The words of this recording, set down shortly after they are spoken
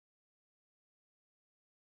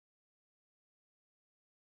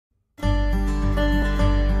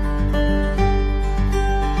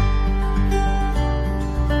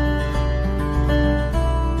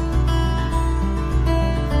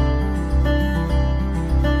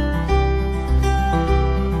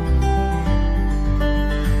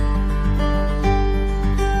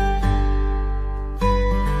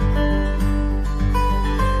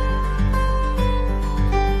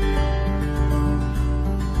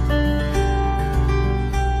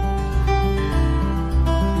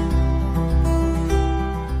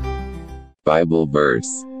Bible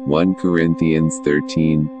verse, 1 Corinthians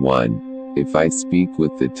 13:1. If I speak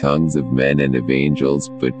with the tongues of men and of angels,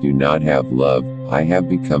 but do not have love, I have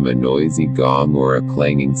become a noisy gong or a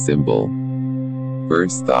clanging cymbal.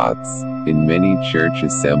 Verse thoughts. In many church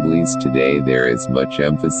assemblies today there is much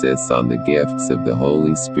emphasis on the gifts of the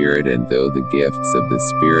Holy Spirit, and though the gifts of the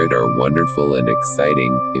Spirit are wonderful and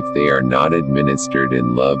exciting, if they are not administered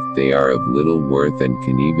in love, they are of little worth and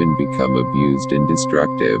can even become abused and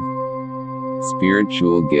destructive.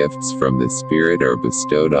 Spiritual gifts from the Spirit are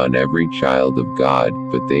bestowed on every child of God,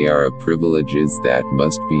 but they are privileges that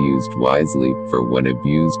must be used wisely, for when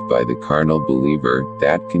abused by the carnal believer,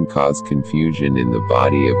 that can cause confusion in the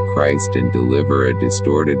body of Christ and deliver a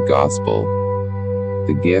distorted gospel.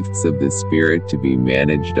 The gifts of the Spirit to be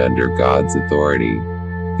managed under God's authority.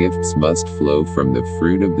 Gifts must flow from the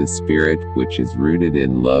fruit of the Spirit, which is rooted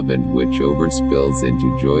in love and which overspills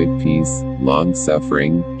into joy, peace,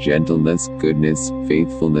 long-suffering, gentleness, goodness,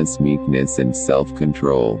 faithfulness, meekness, and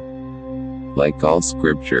self-control. Like all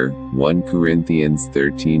Scripture, 1 Corinthians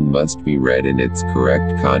 13 must be read in its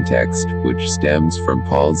correct context, which stems from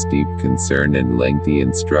Paul's deep concern and lengthy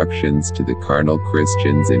instructions to the carnal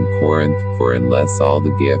Christians in Corinth, for unless all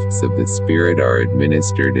the gifts of the Spirit are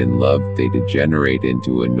administered in love, they degenerate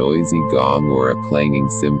into a noisy gong or a clanging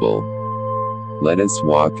cymbal. Let us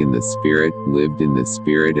walk in the Spirit, live in the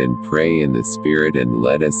Spirit, and pray in the Spirit, and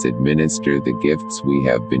let us administer the gifts we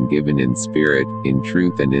have been given in spirit, in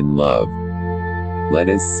truth, and in love. Let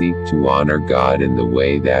us seek to honor God in the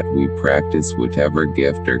way that we practice whatever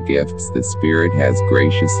gift or gifts the Spirit has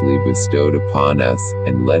graciously bestowed upon us,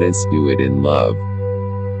 and let us do it in love.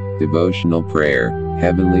 Devotional prayer.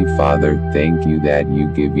 Heavenly Father, thank you that you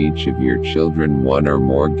give each of your children one or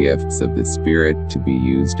more gifts of the Spirit to be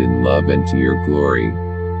used in love and to your glory.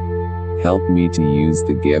 Help me to use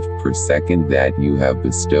the gift per second that you have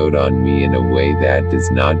bestowed on me in a way that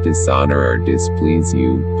does not dishonor or displease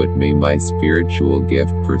you, but may my spiritual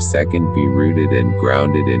gift per second be rooted and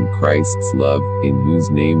grounded in Christ's love, in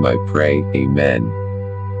whose name I pray, Amen.